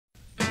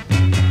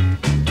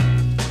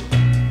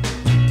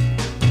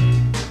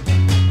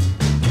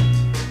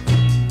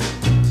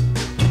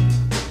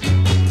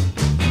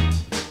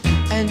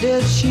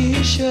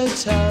should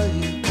tell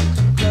you,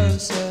 come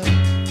closer.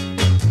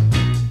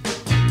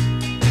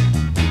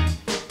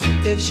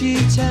 If she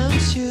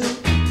tempts you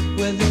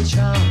with her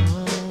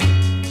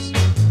charms,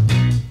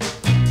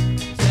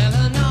 tell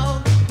her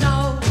no, no,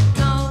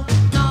 no,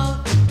 no,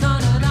 no,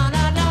 no, no,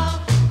 no,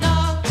 no,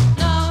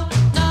 no,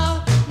 no,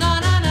 no,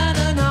 no,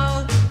 no,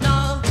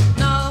 no,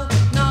 no,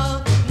 no,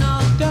 no.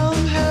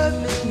 Don't hurt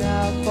me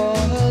now, for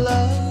her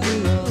love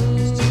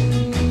belongs to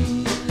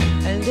me.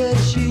 And if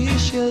she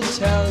should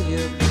tell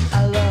you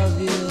I love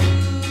you,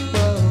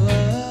 whoa,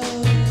 whoa,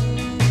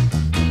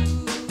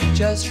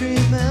 just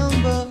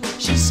remember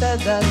she said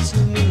that to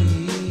me.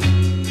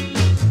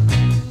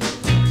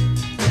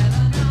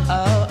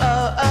 Oh,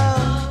 oh,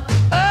 oh,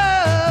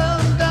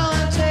 oh,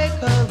 don't take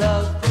her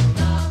love.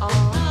 Oh,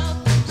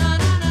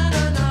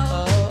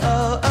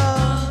 oh,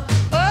 oh,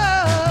 oh,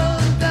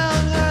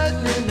 don't hurt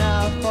me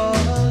now, for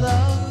her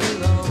love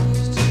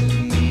belongs to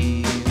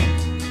me.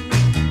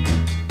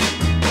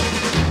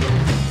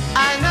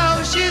 I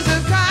know she's the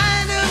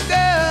kind of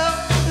girl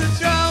to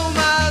throw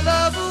my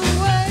love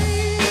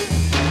away,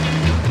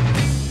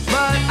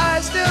 but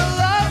I still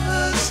love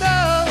her so.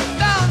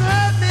 Don't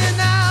hurt me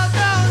now,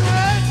 don't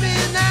hurt me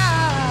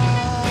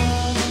now.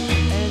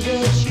 And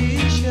if she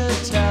should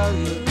tell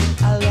you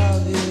I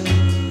love you,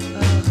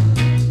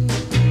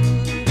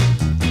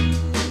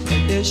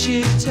 and if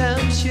she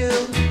tempts you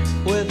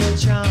with a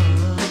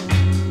charm,